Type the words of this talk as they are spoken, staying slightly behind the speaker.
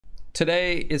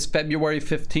Today is February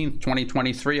 15th,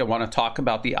 2023. I want to talk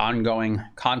about the ongoing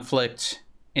conflict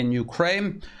in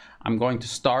Ukraine. I'm going to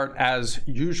start, as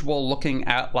usual, looking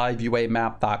at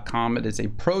liveuamap.com. It is a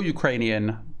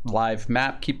pro-Ukrainian live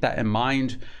map. Keep that in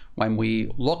mind when we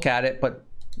look at it. But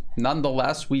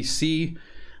nonetheless, we see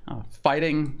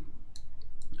fighting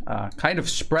kind of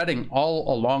spreading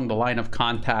all along the line of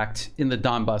contact in the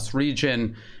Donbas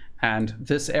region. And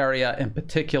this area in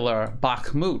particular,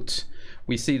 Bakhmut,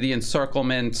 we see the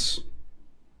encirclement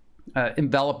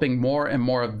enveloping more and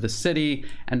more of the city,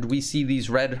 and we see these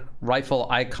red rifle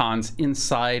icons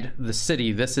inside the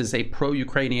city. This is a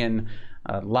pro-Ukrainian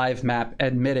live map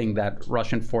admitting that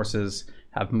Russian forces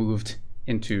have moved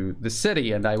into the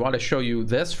city. And I want to show you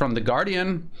this from The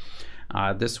Guardian.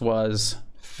 This was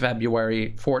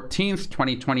February 14th,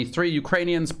 2023.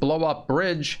 Ukrainians blow up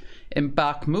bridge in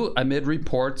Bakhmut amid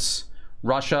reports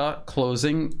Russia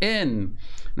closing in.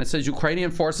 And it says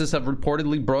Ukrainian forces have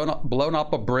reportedly blown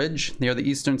up a bridge near the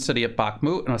eastern city of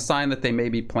Bakhmut, and a sign that they may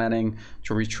be planning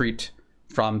to retreat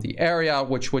from the area,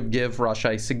 which would give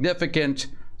Russia a significant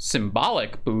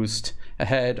symbolic boost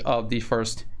ahead of the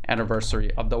first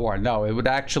anniversary of the war. No, it would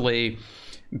actually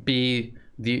be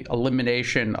the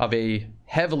elimination of a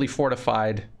heavily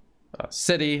fortified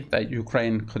city that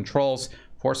Ukraine controls,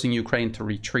 forcing Ukraine to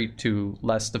retreat to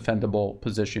less defendable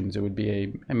positions. It would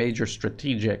be a major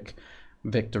strategic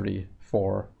victory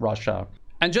for Russia.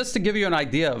 And just to give you an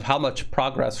idea of how much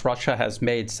progress Russia has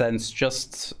made since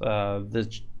just the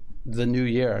new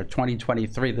year,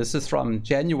 2023, this is from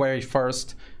January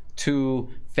 1st to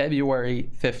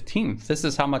February 15th. This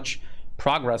is how much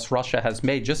progress Russia has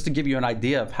made, just to give you an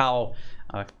idea of how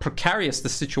precarious the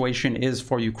situation is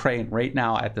for Ukraine right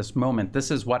now at this moment. This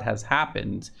is what has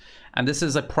happened. And this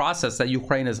is a process that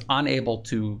Ukraine is unable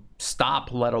to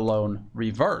stop, let alone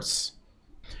reverse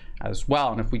as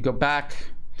well. And if we go back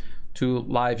to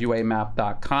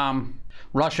liveuamap.com,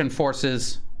 Russian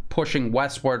forces pushing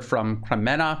westward from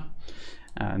Kremenna.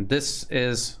 And this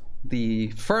is the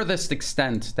furthest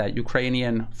extent that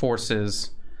Ukrainian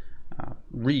forces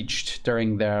reached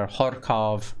during their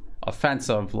Kharkov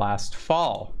offensive last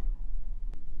fall.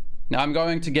 Now I'm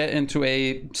going to get into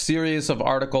a series of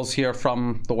articles here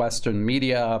from the Western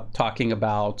media talking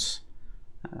about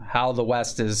how the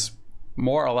West is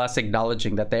more or less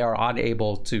acknowledging that they are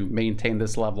unable to maintain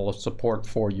this level of support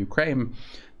for Ukraine.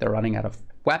 They're running out of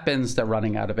weapons, they're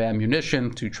running out of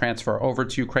ammunition to transfer over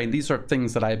to Ukraine. These are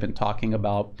things that I've been talking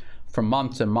about for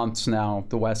months and months now.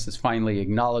 The West is finally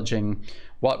acknowledging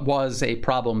what was a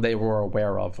problem they were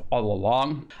aware of all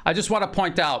along. I just want to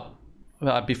point out,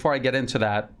 before I get into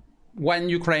that, when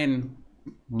Ukraine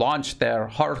launched their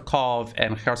Kharkov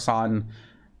and Kherson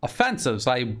offensives,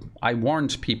 I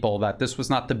warned people that this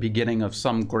was not the beginning of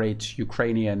some great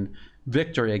Ukrainian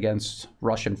victory against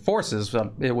Russian forces.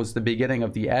 It was the beginning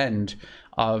of the end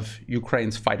of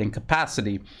Ukraine's fighting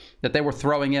capacity, that they were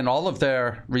throwing in all of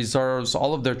their reserves,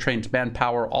 all of their trained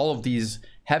manpower, all of these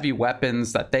heavy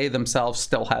weapons that they themselves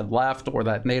still had left or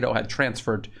that NATO had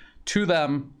transferred to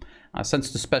them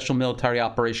since the special military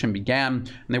operation began. And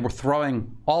they were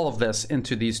throwing all of this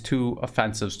into these two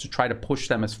offensives to try to push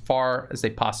them as far as they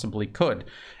possibly could.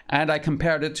 And I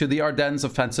compared it to the Ardennes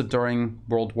offensive during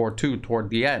World War II toward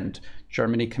the end.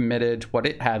 Germany committed what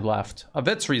it had left of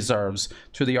its reserves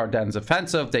to the Ardennes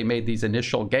offensive. They made these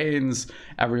initial gains.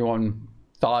 Everyone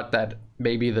thought that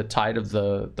maybe the tide of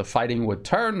the fighting would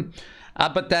turn.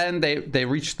 But then they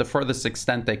reached the furthest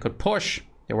extent they could push.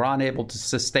 They were unable to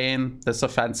sustain this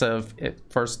offensive.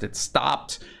 First it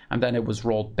stopped, and then it was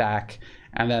rolled back.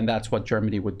 And then that's what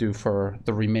Germany would do for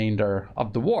the remainder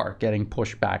of the war, getting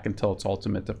pushed back until its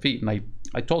ultimate defeat. And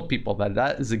I told people that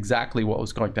that is exactly what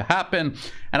was going to happen.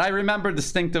 And I remember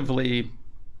distinctively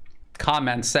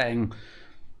comments saying,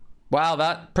 wow,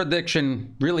 that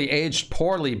prediction really aged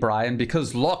poorly, Brian,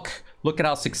 because look at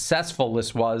how successful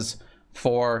this was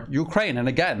for Ukraine. And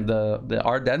again, the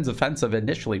Ardennes offensive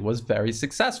initially was very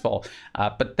successful.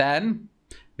 But then,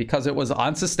 because it was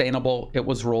unsustainable, it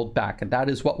was rolled back. And that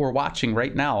is what we're watching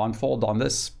right now unfold on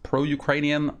this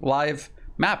pro-Ukrainian live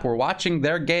map. We're watching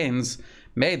their gains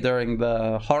made during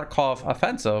the Kharkov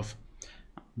offensive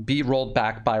be rolled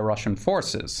back by Russian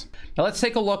forces. Now let's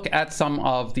take a look at some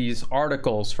of these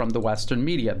articles from the Western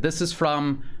media. This is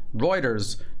from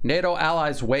Reuters. NATO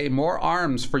allies weigh more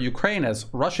arms for Ukraine as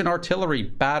Russian artillery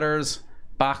batters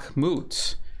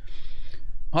Bakhmut.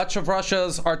 Much of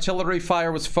Russia's artillery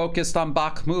fire was focused on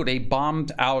Bakhmut, a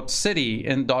bombed-out city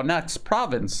in Donetsk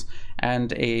province,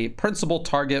 and a principal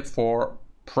target for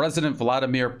President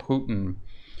Vladimir Putin.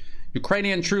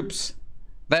 Ukrainian troops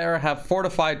there have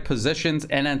fortified positions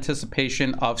in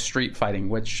anticipation of street fighting,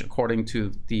 which, according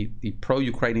to the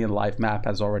pro-Ukrainian live map,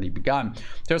 has already begun.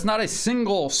 There's not a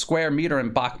single square meter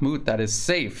in Bakhmut that is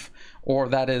safe or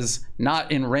that is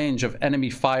not in range of enemy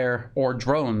fire or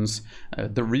drones,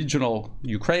 the regional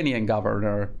Ukrainian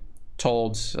governor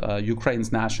told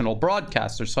Ukraine's national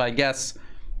broadcaster. So I guess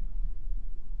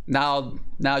now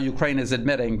Ukraine is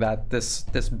admitting that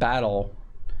this battle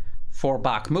for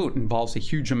Bakhmut involves a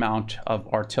huge amount of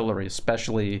artillery,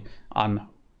 especially on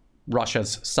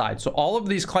Russia's side. So all of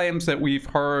these claims that we've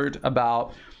heard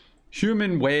about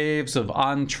human waves of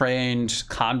untrained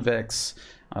convicts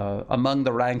among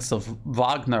the ranks of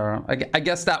Wagner, I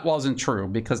guess that wasn't true,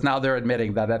 because now they're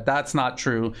admitting that that's not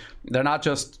true. They're not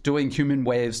just doing human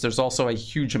waves. There's also a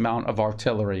huge amount of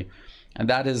artillery. And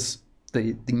that is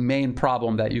the main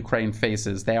problem that Ukraine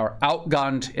faces. They are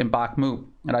outgunned in Bakhmut.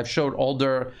 And I've showed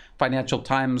older Financial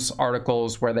Times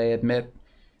articles where they admit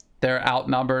they're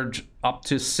outnumbered up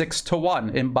to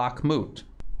 6-1 in Bakhmut.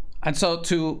 And so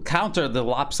to counter the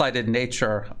lopsided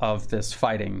nature of this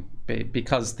fighting,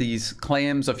 because these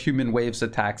claims of human waves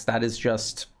attacks, that is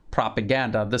just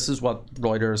propaganda. This is what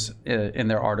Reuters in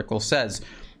their article says.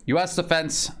 U.S.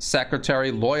 Defense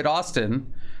Secretary Lloyd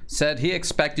Austin said he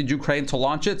expected Ukraine to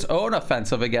launch its own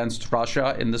offensive against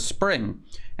Russia in the spring,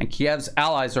 and Kiev's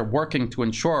allies are working to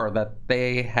ensure that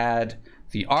they had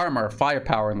the armor,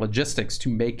 firepower, and logistics to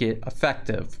make it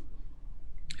effective.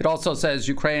 It also says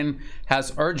Ukraine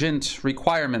has urgent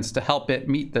requirements to help it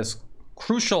meet this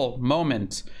crucial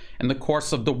moment in the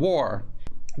course of the war.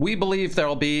 We believe there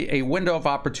will be a window of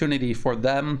opportunity for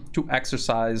them to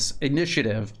exercise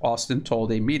initiative, Austin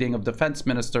told a meeting of defense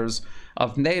ministers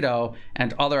of NATO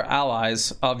and other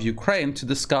allies of Ukraine to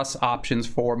discuss options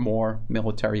for more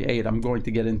military aid. I'm going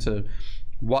to get into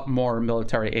what more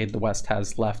military aid the West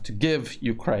has left to give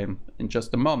Ukraine in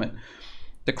just a moment.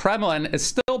 The Kremlin is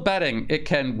still betting it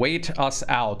can wait us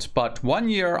out, but 1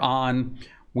 year on,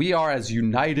 we are as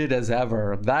united as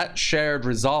ever. That shared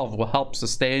resolve will help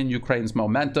sustain Ukraine's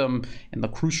momentum in the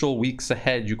crucial weeks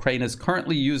ahead. Ukraine is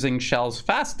currently using shells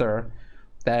faster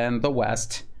than the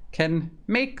West can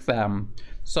make them.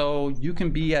 So you can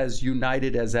be as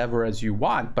united as ever as you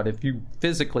want, but if you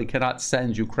physically cannot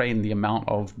send Ukraine the amount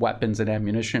of weapons and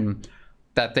ammunition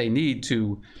that they need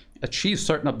to achieve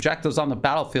certain objectives on the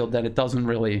battlefield, then it doesn't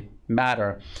really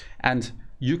matter. And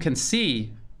you can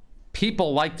see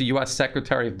people like the U.S.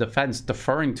 Secretary of Defense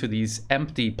deferring to these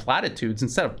empty platitudes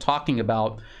instead of talking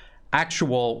about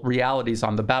actual realities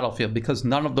on the battlefield, because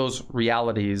none of those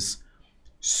realities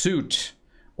suit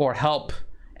or help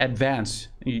advance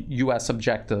U.S.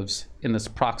 objectives in this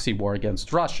proxy war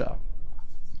against Russia.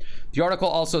 The article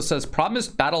also says,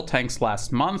 promised battle tanks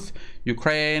last month.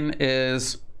 Ukraine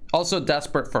is also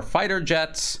desperate for fighter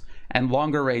jets and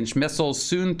longer-range missiles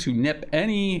soon to nip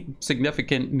any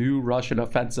significant new Russian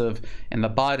offensive in the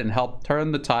bud and help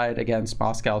turn the tide against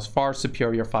Moscow's far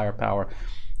superior firepower.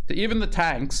 Even the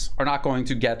tanks are not going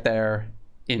to get there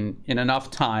in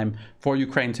enough time for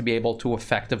Ukraine to be able to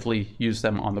effectively use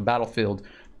them on the battlefield.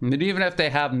 And even if they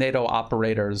have NATO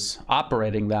operators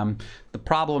operating them, the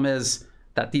problem is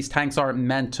that these tanks aren't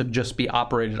meant to just be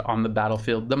operated on the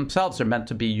battlefield themselves. They're meant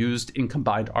to be used in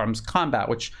combined arms combat,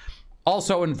 which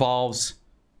also involves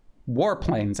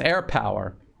warplanes, air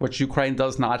power, which Ukraine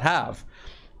does not have.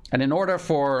 And in order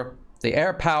for the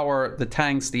air power, the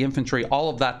tanks, the infantry, all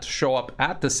of that to show up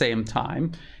at the same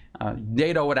time,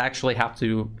 NATO would actually have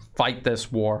to fight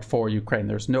this war for Ukraine.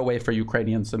 There's no way for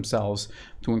Ukrainians themselves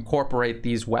to incorporate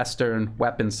these Western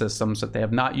weapon systems that they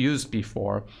have not used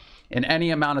before in any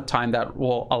amount of time that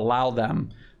will allow them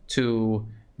to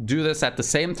do this at the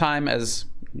same time as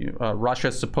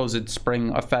Russia's supposed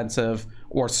spring offensive,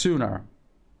 or sooner,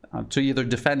 to either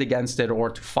defend against it or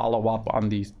to follow up on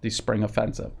the spring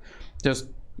offensive. There's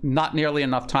not nearly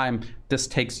enough time. This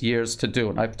takes years to do.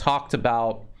 And I've talked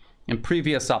about in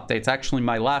previous updates, actually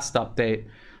my last update,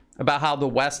 about how the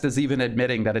West is even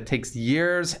admitting that it takes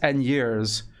years and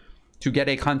years to get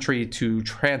a country to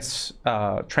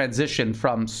transition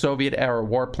from Soviet-era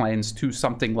warplanes to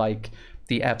something like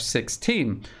the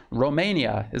F-16.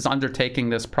 Romania is undertaking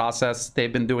this process.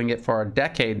 They've been doing it for a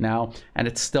decade now, and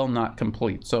it's still not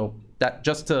complete. So that,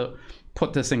 just to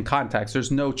put this in context,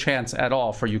 there's no chance at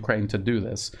all for Ukraine to do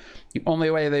this. The only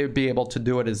way they would be able to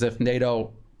do it is if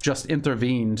NATO just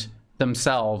intervened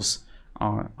themselves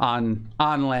on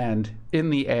land, in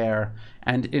the air,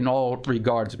 and in all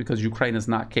regards, because Ukraine is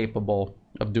not capable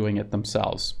of doing it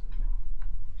themselves.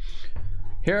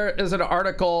 Here is an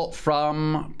article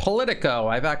from Politico.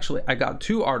 I got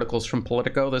two articles from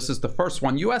Politico. This is the first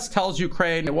one. U.S. tells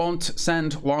Ukraine it won't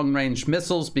send long-range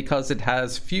missiles because it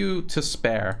has few to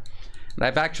spare. And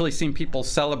I've actually seen people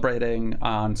celebrating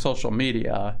on social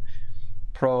media,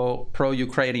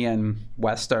 pro-Ukrainian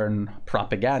Western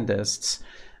propagandists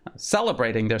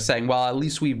celebrating. They're saying, well, at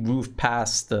least we moved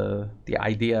past the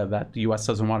idea that the U.S.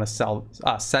 doesn't want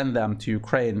to send them to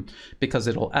Ukraine because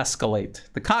it'll escalate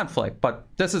the conflict. But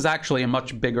this is actually a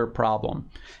much bigger problem.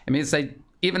 It means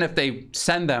even if they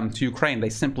send them to Ukraine, they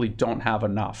simply don't have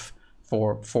enough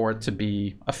for it to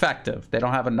be effective. They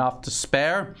don't have enough to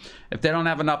spare. If they don't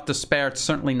have enough to spare, it's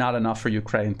certainly not enough for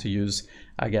Ukraine to use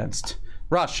against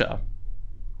Russia.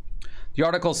 The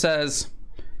article says,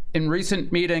 in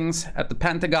recent meetings at the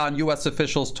Pentagon, U.S.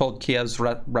 officials told Kiev's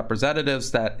representatives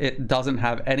that it doesn't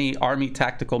have any Army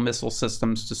tactical missile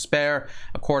systems to spare,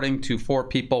 according to 4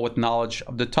 people with knowledge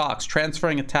of the talks.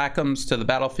 Transferring ATACMS to the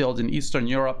battlefield in Eastern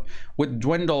Europe would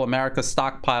dwindle America's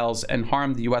stockpiles and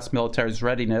harm the U.S. military's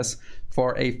readiness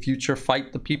for a future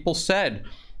fight, the people said.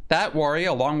 That worry,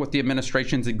 along with the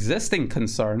administration's existing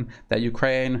concern that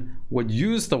Ukraine would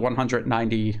use the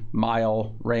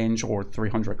 190-mile range or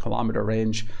 300-kilometer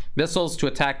range missiles to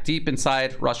attack deep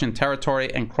inside Russian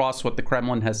territory and cross what the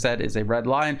Kremlin has said is a red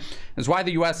line, is why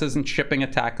the U.S. isn't shipping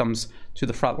ATACMS to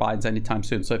the front lines anytime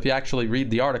soon. So if you actually read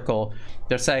the article,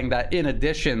 they're saying that in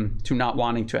addition to not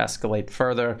wanting to escalate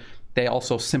further, they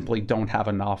also simply don't have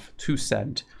enough to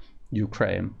send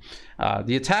Ukraine.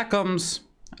 The ATACMS,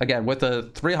 again, with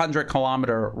a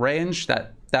 300-kilometer range,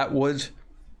 that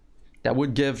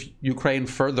would give Ukraine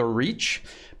further reach.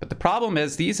 But the problem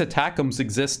is these ATACMS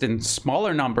exist in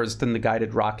smaller numbers than the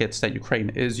guided rockets that Ukraine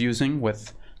is using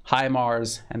with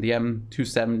HIMARS and the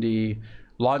M270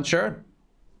 launcher.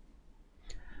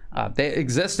 They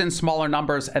exist in smaller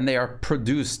numbers and they are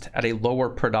produced at a lower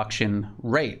production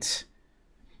rate.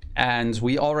 And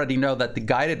we already know that the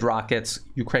guided rockets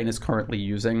Ukraine is currently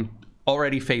using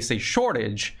already face a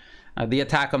shortage. The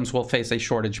ATACMS will face a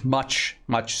shortage much,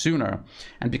 much sooner.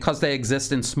 And because they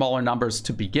exist in smaller numbers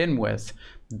to begin with,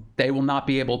 they will not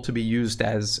be able to be used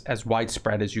as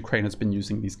widespread as Ukraine has been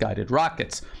using these guided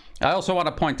rockets. I also want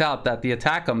to point out that the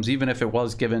ATACMS, even if it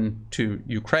was given to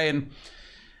Ukraine,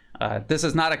 this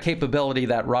is not a capability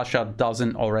that Russia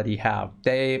doesn't already have.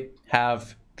 They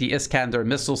have the Iskander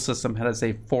missile system that has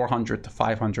a 400 to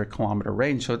 500 kilometer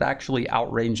range, so it actually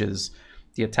outranges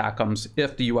the ATACMS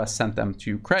if the U.S. sent them to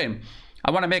Ukraine.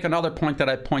 I want to make another point that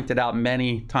I pointed out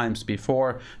many times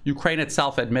before. Ukraine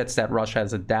itself admits that Russia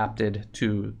has adapted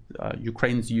to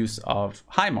Ukraine's use of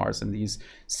HIMARS and these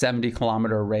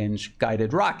 70-kilometer range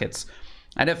guided rockets.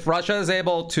 And if Russia is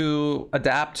able to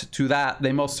adapt to that,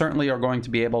 they most certainly are going to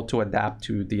be able to adapt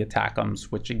to the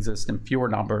ATACMS, which exist in fewer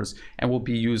numbers and will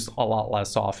be used a lot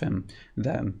less often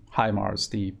than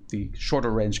HIMARS, the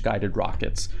shorter range guided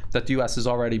rockets that the U.S. has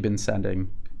already been sending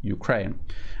Ukraine.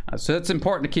 So it's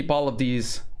important to keep all of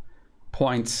these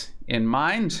points in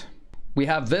mind. We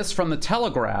have this from the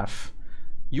Telegraph.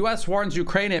 U.S. warns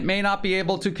Ukraine it may not be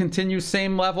able to continue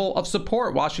same level of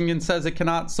support. Washington says it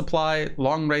cannot supply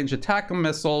long-range ATACMS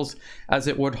missiles as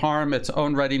it would harm its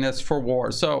own readiness for war.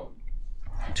 So,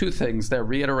 two things. They're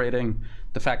reiterating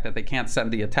the fact that they can't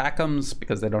send the ATACMS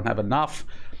because they don't have enough.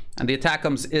 And the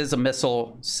ATACMS is a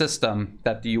missile system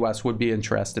that the U.S. would be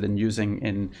interested in using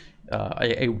in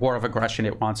a war of aggression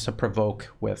it wants to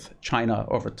provoke with China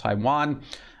over Taiwan.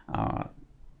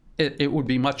 It would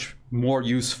be much more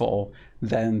useful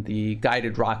than the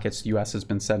guided rockets the U.S. has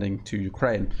been sending to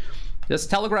Ukraine. This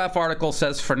Telegraph article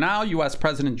says, for now, U.S.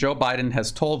 President Joe Biden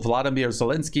has told Vladimir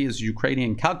Zelensky, his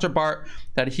Ukrainian counterpart,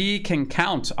 that he can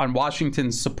count on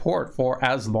Washington's support for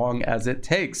as long as it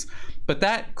takes. But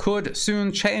that could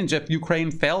soon change if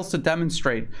Ukraine fails to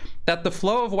demonstrate that the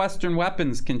flow of Western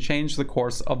weapons can change the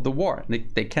course of the war.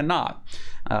 They cannot.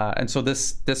 And so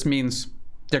this means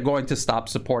they're going to stop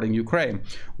supporting Ukraine.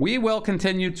 We will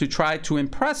continue to try to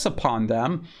impress upon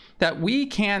them that we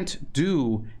can't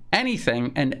do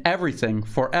anything and everything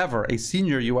forever, a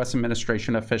senior U.S.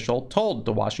 administration official told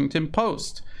the Washington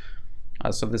Post.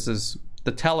 So this is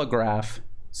the Telegraph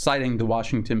citing the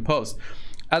Washington Post.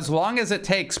 As long as it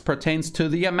takes pertains to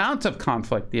the amount of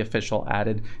conflict, the official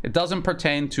added. It doesn't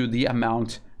pertain to the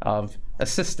amount of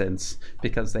assistance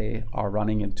because they are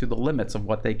running into the limits of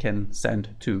what they can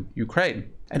send to Ukraine.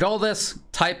 And all this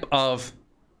type of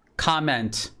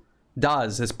comment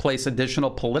does is place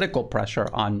additional political pressure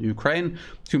on Ukraine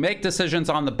to make decisions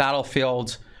on the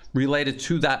battlefield related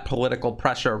to that political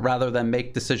pressure rather than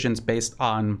make decisions based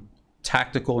on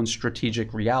tactical and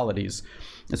strategic realities.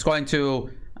 It's going to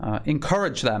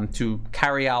encourage them to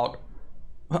carry out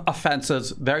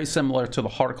offensives, very similar to the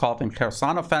Kharkov and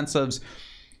Kherson offensives,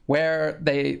 where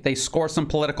they score some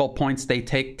political points, they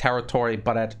take territory,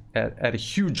 but at a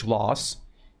huge loss.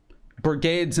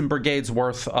 Brigades and brigades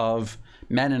worth of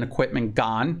men and equipment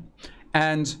gone.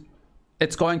 And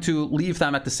it's going to leave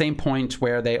them at the same point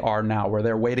where they are now, where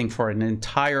they're waiting for an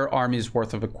entire army's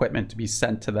worth of equipment to be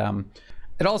sent to them.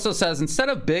 It also says instead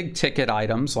of big ticket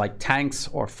items like tanks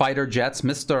or fighter jets,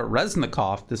 Mr.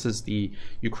 Reznikov, this is the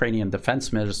Ukrainian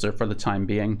defense minister for the time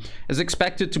being, is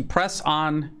expected to press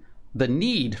on the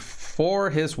need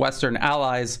for his Western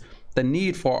allies, the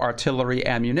need for artillery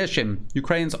ammunition.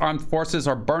 Ukraine's armed forces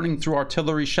are burning through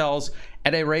artillery shells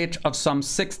at a rate of some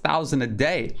 6,000 a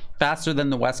day, faster than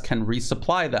the West can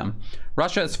resupply them.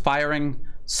 Russia is firing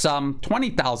some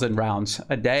 20,000 rounds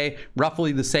a day,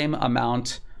 roughly the same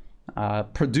amount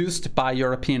produced by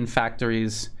European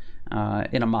factories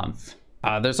in a month.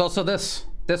 There's also this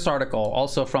article,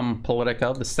 also from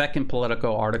Politico, the second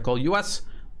Politico article. U.S.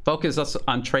 focuses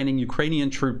on training Ukrainian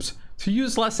troops to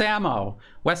use less ammo.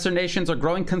 Western nations are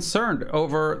growing concerned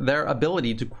over their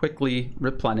ability to quickly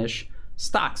replenish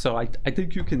stock. So I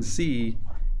think you can see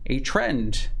a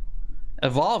trend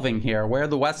evolving here where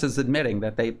the West is admitting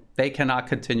that they cannot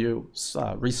continue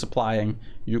resupplying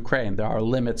Ukraine. There are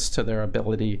limits to their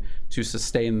ability to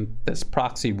sustain this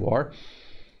proxy war,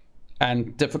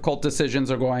 and difficult decisions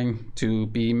are going to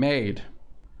be made.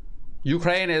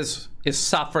 Ukraine is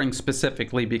suffering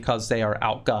specifically because they are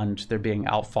outgunned. They're being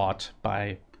outfought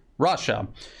by Russia.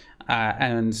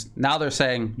 And now they're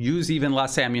saying, use even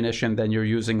less ammunition than you're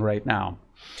using right now.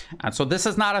 And so this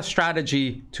is not a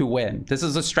strategy to win. This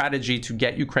is a strategy to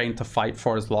get Ukraine to fight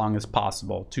for as long as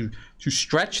possible, to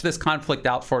stretch this conflict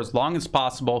out for as long as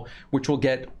possible, which will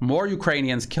get more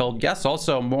Ukrainians killed. Yes,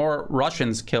 also more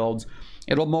Russians killed.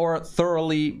 It'll more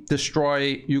thoroughly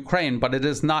destroy Ukraine, but it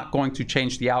is not going to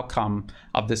change the outcome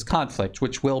of this conflict,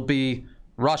 which will be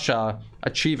Russia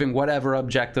achieving whatever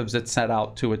objectives it set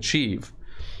out to achieve.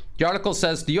 The article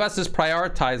says the U.S. is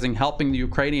prioritizing helping the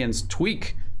Ukrainians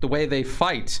tweak the way they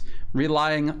fight,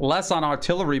 relying less on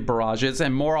artillery barrages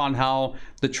and more on how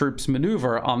the troops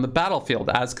maneuver on the battlefield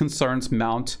as concerns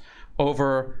mount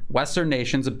over Western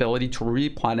nations' ability to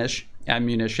replenish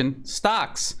ammunition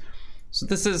stocks. So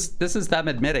this is them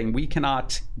admitting we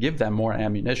cannot give them more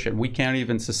ammunition. We can't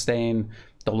even sustain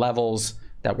the levels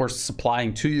that we're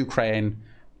supplying to Ukraine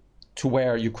to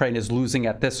where Ukraine is losing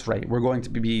at this rate. We're going to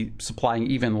be supplying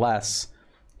even less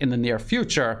in the near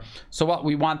future. So what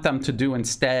we want them to do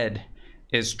instead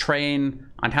is train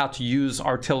on how to use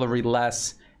artillery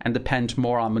less and depend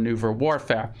more on maneuver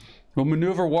warfare. Well,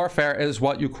 maneuver warfare is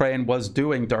what Ukraine was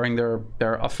doing during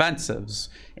their offensives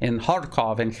in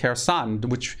Kharkov and Kherson,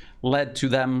 which led to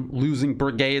them losing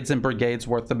brigades and brigades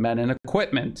worth of men and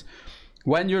equipment.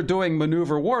 When you're doing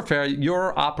maneuver warfare,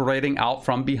 you're operating out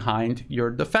from behind your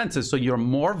defenses, so you're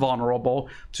more vulnerable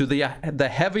to the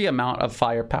heavy amount of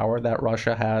firepower that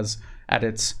Russia has at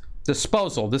its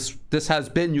disposal. This has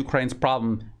been Ukraine's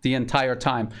problem the entire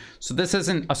time. So this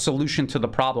isn't a solution to the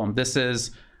problem. This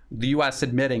is the U.S.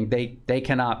 admitting they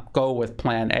cannot go with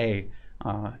Plan A,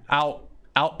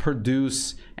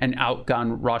 outproduce and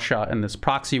outgun Russia in this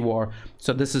proxy war.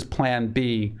 So this is Plan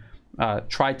B.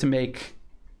 Try to make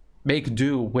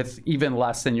do with even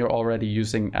less than you're already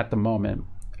using at the moment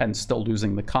and still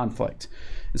losing the conflict.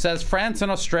 It says France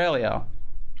and Australia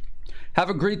have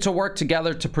agreed to work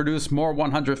together to produce more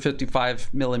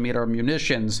 155mm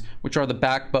munitions, which are the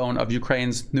backbone of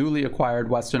Ukraine's newly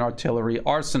acquired Western artillery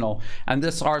arsenal. And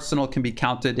this arsenal can be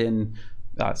counted in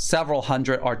several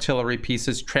hundred artillery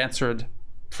pieces transferred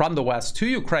from the West to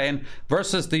Ukraine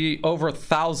versus the over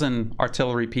 1,000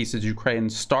 artillery pieces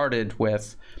Ukraine started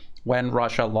with when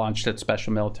Russia launched its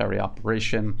special military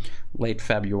operation late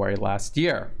February last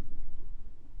year.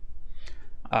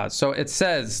 So it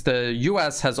says the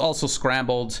U.S. has also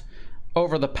scrambled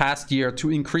over the past year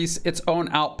to increase its own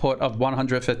output of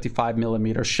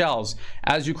 155mm shells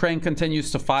as Ukraine continues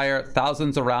to fire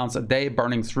thousands of rounds a day,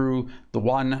 burning through the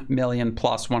 1 million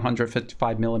plus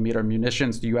 155mm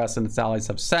munitions the U.S. and its allies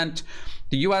have sent.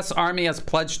 The U.S. Army has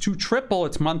pledged to triple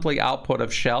its monthly output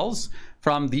of shells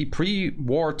from the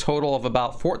pre-war total of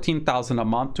about 14,000 a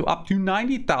month to up to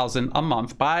 90,000 a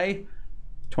month by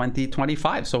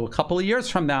 2025. So a couple of years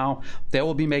from now, they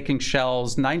will be making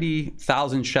shells,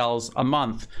 90,000 shells a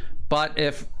month. But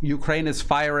if Ukraine is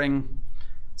firing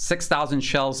 6,000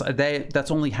 shells a day,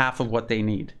 that's only half of what they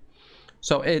need.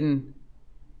 So in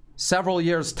several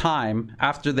years' time,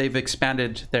 after they've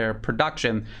expanded their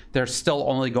production, they're still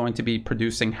only going to be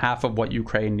producing half of what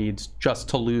Ukraine needs just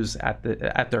to lose at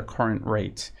their current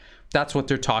rate. That's what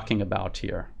they're talking about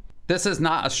here. this is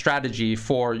not a strategy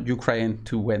for Ukraine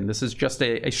to win. This is just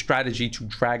a strategy to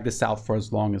drag this out for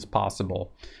as long as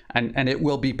possible. And it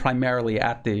will be primarily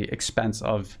at the expense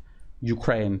of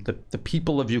Ukraine, the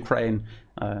people of Ukraine,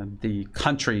 the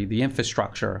country, the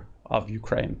infrastructure of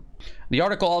Ukraine. The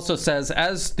article also says,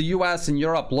 as the US and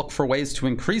Europe look for ways to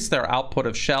increase their output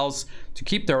of shells to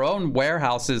keep their own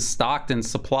warehouses stocked and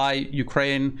supply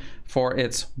Ukraine for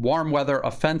its warm weather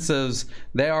offensives,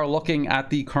 they are looking at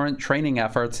the current training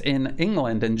efforts in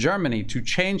England and Germany to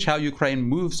change how Ukraine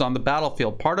moves on the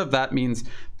battlefield. Part of that means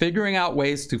figuring out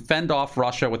ways to fend off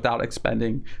Russia without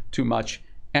expending too much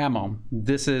ammo.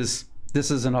 This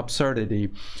is an absurdity.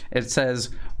 It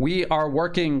says, we are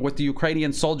working with the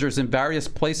Ukrainian soldiers in various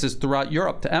places throughout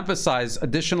Europe to emphasize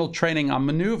additional training on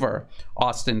maneuver,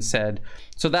 Austin said,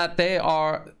 so that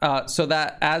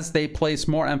as they place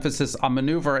more emphasis on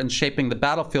maneuver and shaping the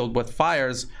battlefield with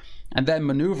fires and then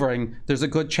maneuvering, there's a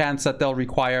good chance that they'll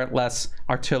require less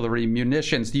artillery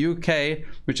munitions. The UK,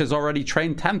 which has already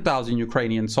trained 10,000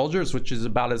 Ukrainian soldiers, which is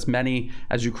about as many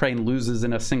as Ukraine loses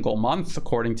in a single month,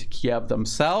 according to Kiev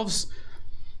themselves.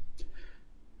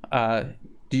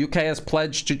 The UK has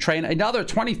pledged to train another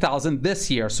 20,000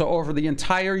 this year. So over the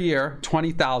entire year,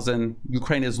 20,000,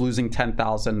 Ukraine is losing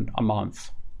 10,000 a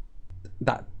month.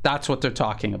 That's what they're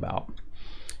talking about.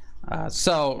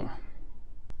 So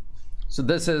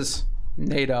this is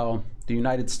NATO, the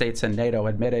United States and NATO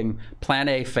admitting Plan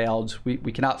A failed.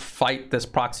 We cannot fight this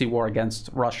proxy war against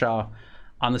Russia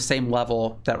on the same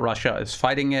level that Russia is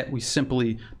fighting it. We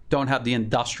simply don't have the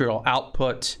industrial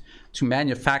output to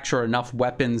manufacture enough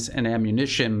weapons and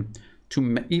ammunition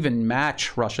to even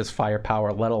match Russia's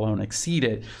firepower, let alone exceed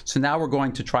it. So now we're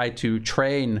going to try to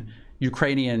train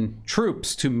Ukrainian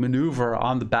troops to maneuver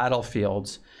on the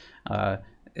battlefields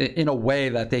in a way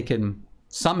that they can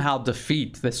somehow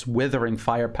defeat this withering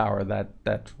firepower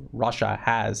that Russia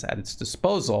has at its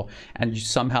disposal, and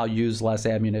somehow use less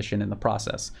ammunition in the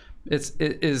process. It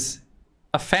is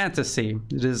a fantasy.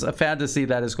 It is a fantasy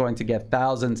that is going to get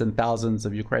thousands and thousands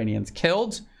of Ukrainians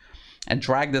killed and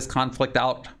drag this conflict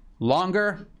out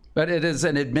longer. But it is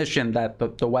an admission that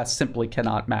the West simply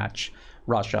cannot match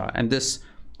Russia. And this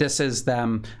is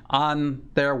them on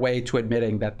their way to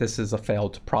admitting that this is a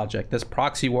failed project. This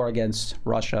proxy war against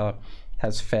Russia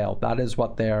has failed. That is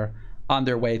what they're on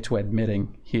their way to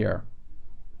admitting here.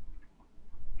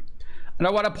 And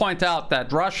I want to point out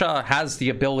that Russia has the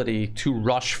ability to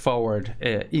rush forward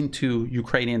into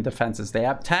Ukrainian defenses. They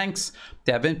have tanks,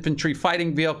 they have infantry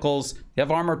fighting vehicles, they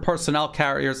have armored personnel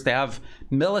carriers, they have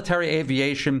military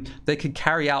aviation. They could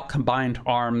carry out combined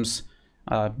arms,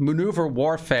 maneuver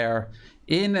warfare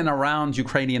in and around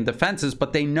Ukrainian defenses.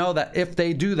 But they know that if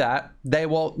they do that, they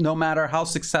will, no matter how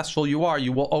successful you are,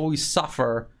 you will always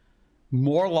suffer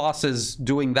more losses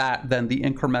doing that than the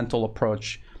incremental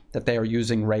approach that they are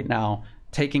using right now,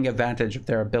 taking advantage of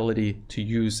their ability to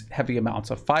use heavy amounts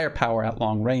of firepower at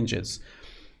long ranges.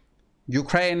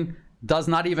 Ukraine does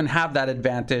not even have that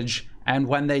advantage, and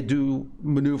when they do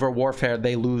maneuver warfare,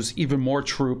 they lose even more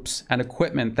troops and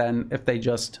equipment than if they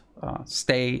just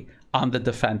stay on the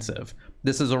defensive.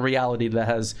 This is a reality that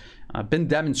has been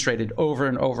demonstrated over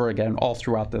and over again all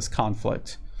throughout this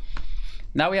conflict.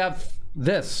 Now we have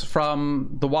this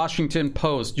from the Washington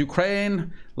Post.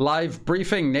 Ukraine live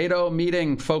briefing. NATO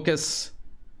meetings focus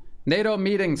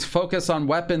on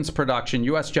weapons production.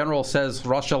 U.S. general says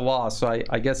Russia lost. So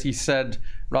I guess he said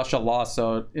Russia lost,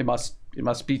 so it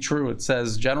must be true. It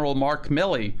says General Mark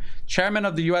Milley, chairman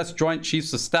of the U.S. Joint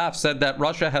Chiefs of Staff, said that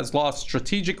Russia has lost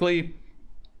strategically,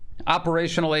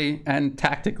 operationally, and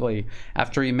tactically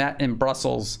after he met in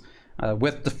Brussels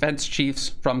with defense chiefs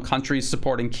from countries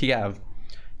supporting Kiev.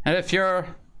 And if you're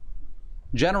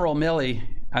General Milley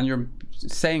and you're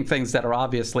saying things that are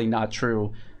obviously not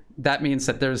true, that means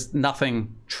that there's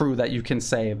nothing true that you can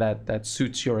say that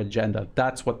suits your agenda.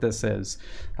 That's what this is.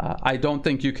 I don't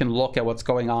think you can look at what's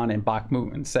going on in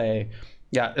Bakhmut and say,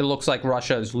 yeah, it looks like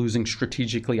Russia is losing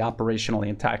strategically, operationally,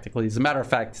 and tactically. As a matter of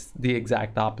fact, the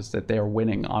exact opposite. They are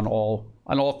winning on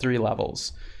all three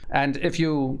levels. And if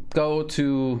you go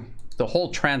to the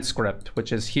whole transcript,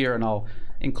 which is here, and I'll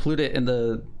include it in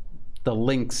the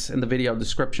links in the video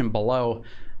description below,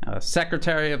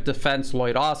 Secretary of Defense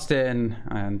Lloyd Austin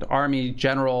and Army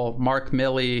General Mark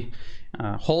Milley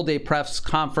hold a press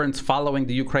conference following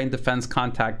the Ukraine Defense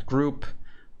Contact Group,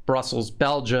 Brussels,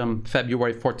 Belgium,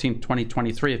 February 14,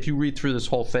 2023. If you read through this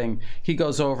whole thing, he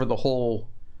goes over the whole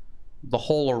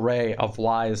array of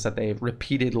lies that they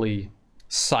repeatedly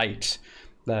cite,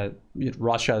 that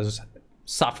Russia's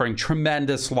suffering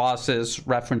tremendous losses,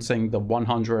 referencing the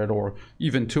 100 or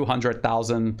even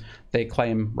 200,000 they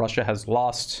claim Russia has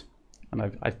lost.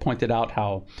 And I've pointed out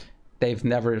how they've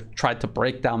never tried to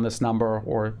break down this number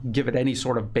or give it any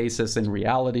sort of basis in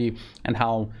reality, and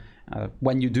how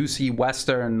when you do see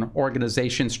Western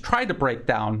organizations try to break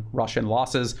down Russian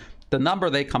losses, the number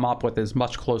they come up with is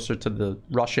much closer to the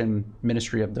Russian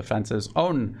Ministry of Defense's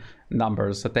own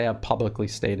numbers that they have publicly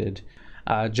stated.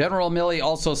 General Milley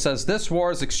also says this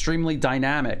war is extremely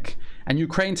dynamic, and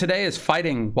Ukraine today is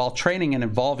fighting while training and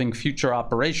involving future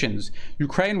operations.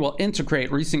 Ukraine will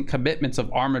integrate recent commitments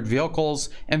of armored vehicles,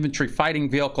 infantry fighting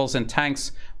vehicles, and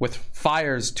tanks with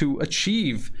fires to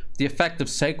achieve the effective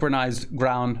synchronized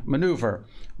ground maneuver,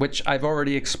 which I've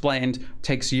already explained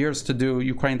takes years to do.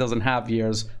 Ukraine doesn't have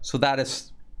years, so that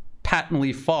is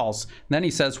patently false. And then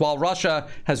he says, while Russia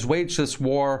has waged this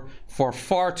war for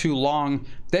far too long,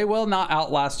 they will not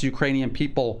outlast Ukrainian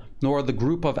people nor the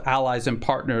group of allies and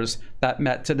partners that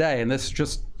met today. And this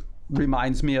just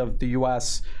reminds me of the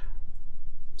US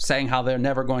saying how they're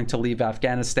never going to leave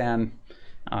Afghanistan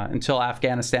until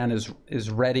Afghanistan is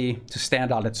ready to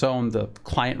stand on its own, the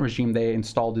client regime they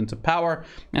installed into power,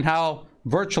 and how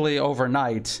virtually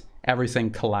overnight everything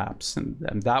collapsed.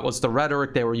 And that was the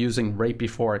rhetoric they were using right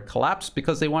before it collapsed,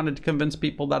 because they wanted to convince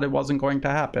people that it wasn't going to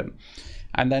happen.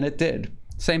 And then it did.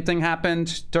 Same thing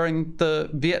happened during the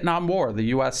Vietnam War, the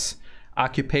US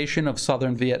occupation of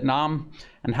southern Vietnam,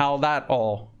 and how that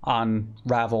all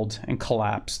unraveled and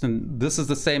collapsed. And this is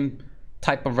the same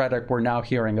type of rhetoric we're now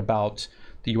hearing about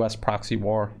the US proxy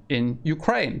war in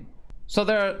Ukraine. So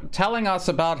they're telling us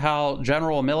about how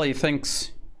General Milley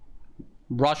thinks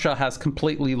Russia has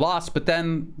completely lost, but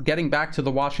then getting back to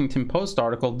the Washington Post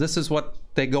article, this is what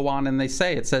they go on and they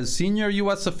say. It says, senior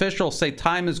US officials say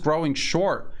time is growing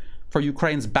short for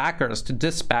Ukraine's backers to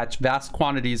dispatch vast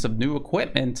quantities of new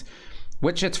equipment,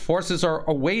 which its forces are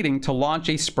awaiting to launch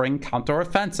a spring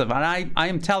counteroffensive. And I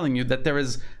am telling you that there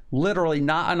is literally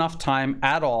not enough time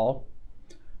at all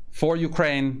for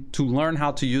Ukraine to learn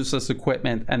how to use this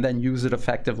equipment and then use it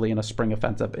effectively in a spring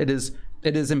offensive. It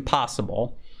is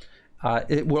impossible.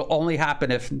 It will only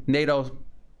happen if NATO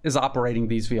is operating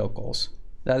these vehicles.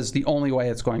 That is the only way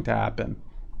it's going to happen.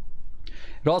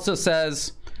 It also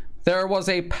says, there was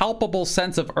a palpable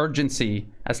sense of urgency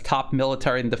as top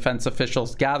military and defense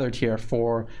officials gathered here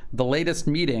for the latest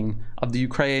meeting of the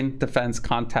Ukraine Defense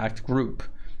Contact Group.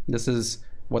 This is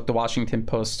what the Washington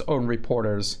Post's own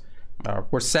reporters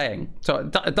were saying. So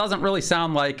it doesn't really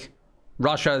sound like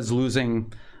Russia is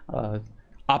losing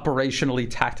operationally,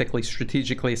 tactically,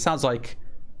 strategically. It sounds like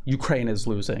Ukraine is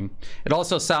losing. It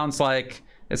also sounds like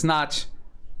it's not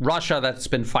Russia that's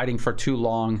been fighting for too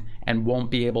long and won't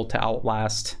be able to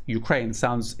outlast Ukraine. It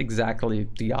sounds exactly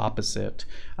the opposite.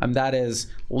 That is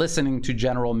listening to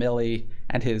General Milley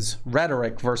and his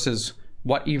rhetoric versus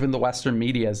what even the Western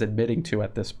media is admitting to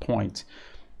at this point.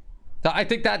 Now, I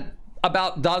think that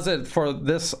about does it for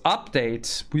this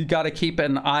update. We got to keep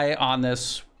an eye on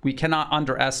this. We cannot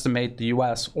underestimate the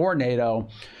US or NATO,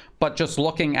 but just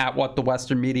looking at what the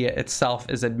Western media itself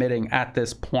is admitting at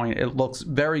this point, it looks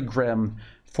very grim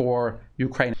for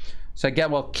Ukraine. So again,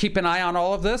 we'll keep an eye on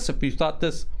all of this. If you thought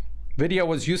this video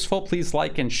was useful, please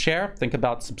like and share. Think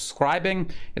about subscribing.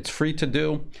 It's free to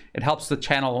do. It helps the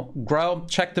channel grow.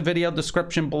 Check the video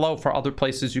description below for other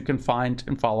places you can find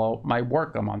and follow my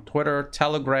work. I'm on Twitter,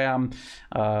 Telegram.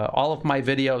 All of my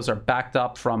videos are backed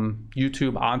up from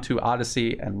YouTube onto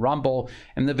Odyssey and Rumble.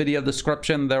 In the video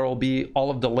description, there will be all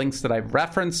of the links that I've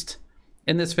referenced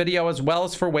in this video, as well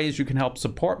as for ways you can help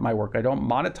support my work. I don't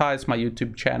monetize my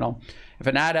YouTube channel. If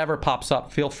an ad ever pops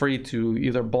up, feel free to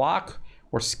either block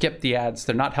or skip the ads.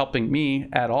 They're not helping me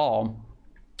at all.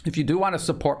 If you do want to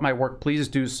support my work, please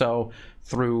do so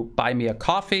through Buy Me a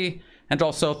Coffee and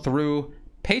also through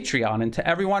Patreon. And to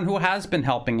everyone who has been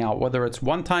helping out, whether it's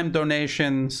one-time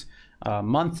donations,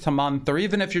 month to month, or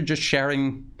even if you're just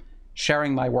sharing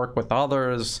my work with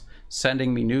others,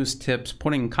 sending me news tips,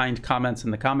 putting kind comments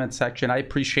in the comment section, I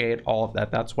appreciate all of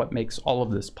that. That's what makes all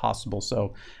of this possible.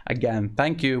 So again,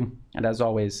 thank you. And as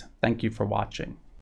always, thank you for watching.